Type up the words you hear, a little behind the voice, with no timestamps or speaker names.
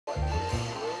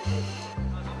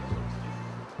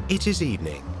It is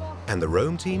evening, and the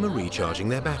Rome team are recharging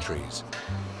their batteries.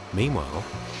 Meanwhile,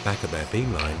 back at their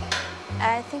beamline,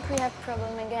 I think we have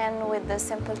problem again with the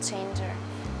sample changer.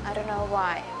 I don't know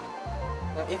why.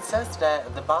 It says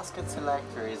that the basket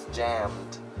selector is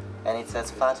jammed, and it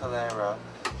says fatal error.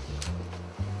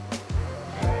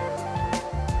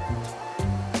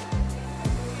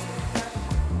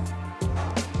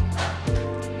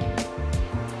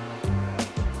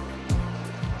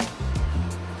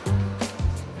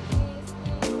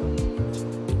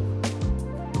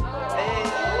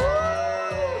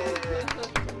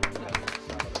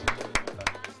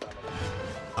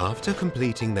 after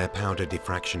completing their powder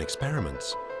diffraction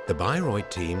experiments, the Bayreuth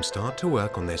team start to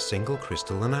work on their single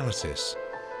crystal analysis.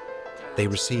 They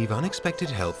receive unexpected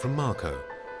help from Marco,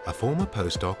 a former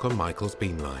postdoc on Michael's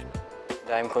beamline.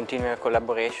 I'm continuing a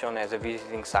collaboration as a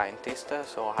visiting scientist,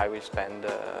 so I will spend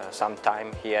some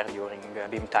time here during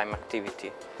beam time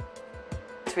activity.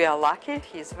 We are lucky.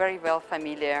 He's very well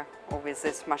familiar with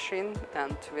this machine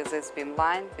and with this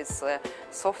beamline, with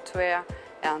software,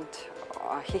 and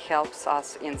he helps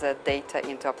us in the data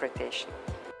interpretation.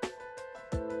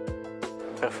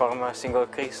 Perform a single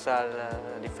crystal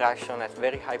diffraction at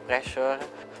very high pressure.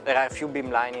 There are a few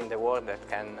beamlines in the world that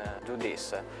can do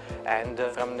this. And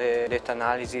from the data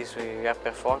analysis we are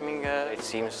performing, it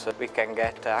seems we can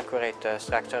get accurate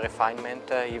structure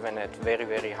refinement even at very,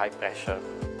 very high pressure.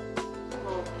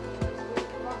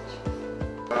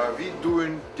 We're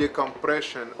doing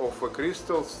decompression of a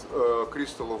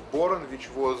crystal of boron, which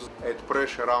was at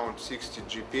pressure around 60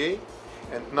 GPa,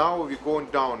 and now we're going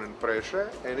down in pressure,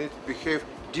 and it behaves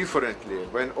differently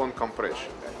when on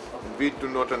compression. We do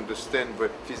not understand the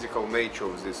physical nature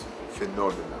of this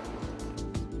phenomenon.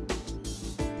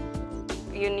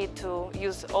 You need to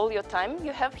use all your time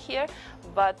you have here,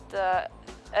 but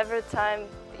every time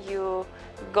you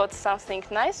got something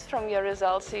nice from your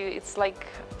results, it's like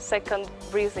second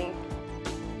breathing.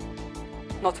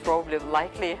 Not probably,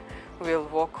 likely we'll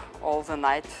walk all the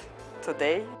night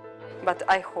today, but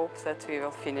I hope that we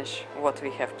will finish what we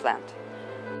have planned.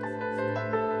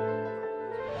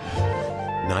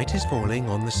 Night is falling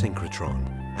on the synchrotron,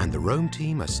 and the Rome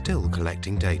team are still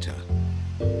collecting data.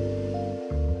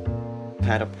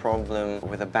 Had a problem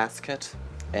with a basket,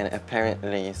 and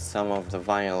apparently some of the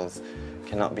vials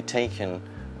cannot be taken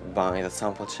by the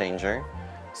sample changer,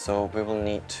 so we will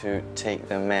need to take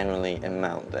them manually and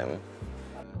mount them.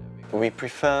 We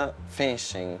prefer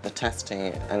finishing the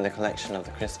testing and the collection of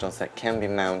the crystals that can be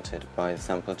mounted by the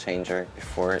sample changer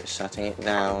before shutting it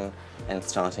down and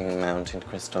starting mounting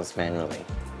crystals manually.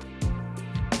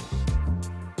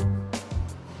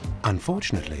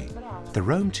 Unfortunately, the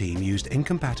Rome team used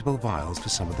incompatible vials for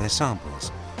some of their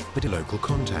samples, but a local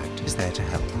contact is there to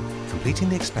help, completing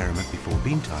the experiment before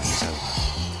beam time is over.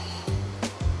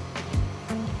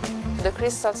 The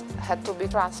crystals had to be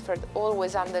transferred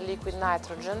always under liquid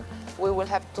nitrogen. We will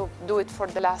have to do it for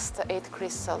the last 8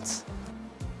 crystals.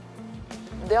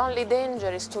 The only danger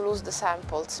is to lose the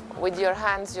samples. With your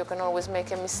hands you can always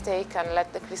make a mistake and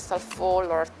let the crystal fall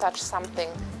or touch something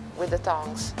with the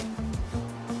tongs.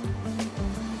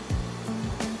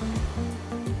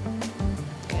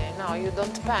 Okay, now you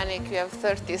don't panic, you have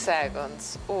 30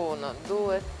 seconds. 1,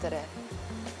 2, 3.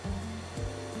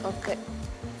 Okay.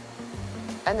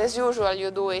 And as usual, you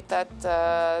do it at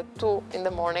 2 in the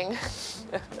morning.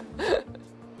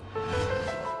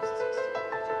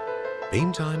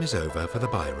 Beam time is over for the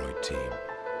Bayreuth team.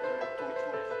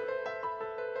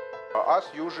 As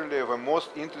usually, the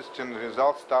most interesting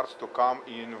result starts to come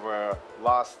in the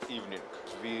last evening.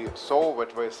 We saw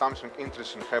that something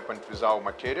interesting happened with our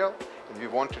material, and we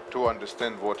wanted to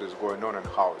understand what is going on and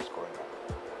how it's going on.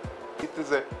 It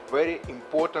is a very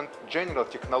important general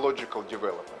technological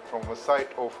development from the side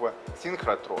of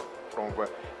synchrotron, from the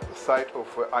side of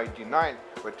ID9,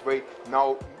 that we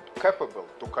now capable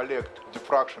to collect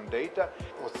diffraction data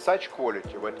with such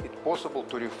quality that it's possible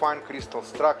to refine crystal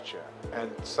structure and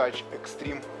such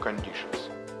extreme conditions.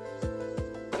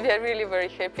 We are really very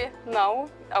happy now.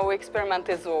 Our experiment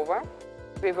is over.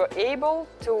 We were able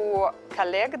to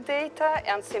collect data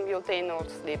and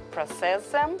simultaneously process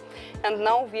them, and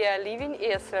now we are leaving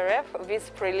ESRF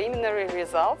with preliminary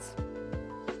results.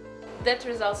 That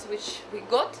results which we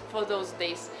got for those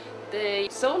days, they're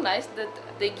so nice that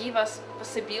they give us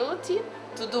possibility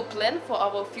to do plan for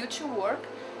our future work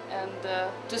and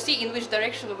to see in which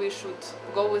direction we should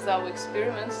go with our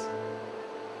experiments.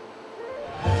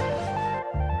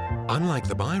 Unlike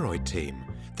the Bayreuth team,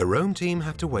 the Rome team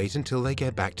have to wait until they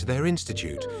get back to their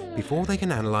institute before they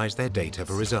can analyze their data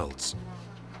for results.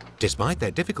 Despite their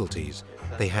difficulties,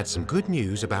 they had some good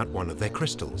news about one of their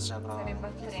crystals.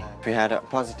 We had a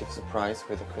positive surprise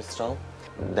with a crystal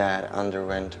that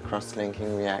underwent a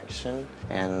cross-linking reaction,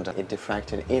 and it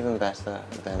diffracted even better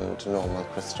than the normal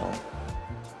crystal.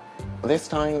 This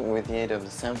time, with the aid of the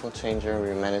sample changer,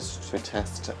 we managed to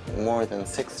test more than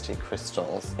 60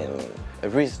 crystals in a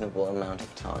reasonable amount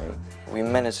of time. We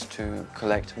managed to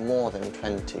collect more than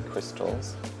 20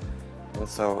 crystals, and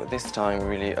so this time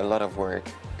really a lot of work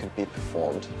could be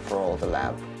performed for all the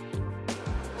lab.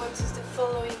 What is the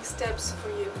following steps for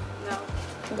you now?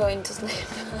 Going to sleep.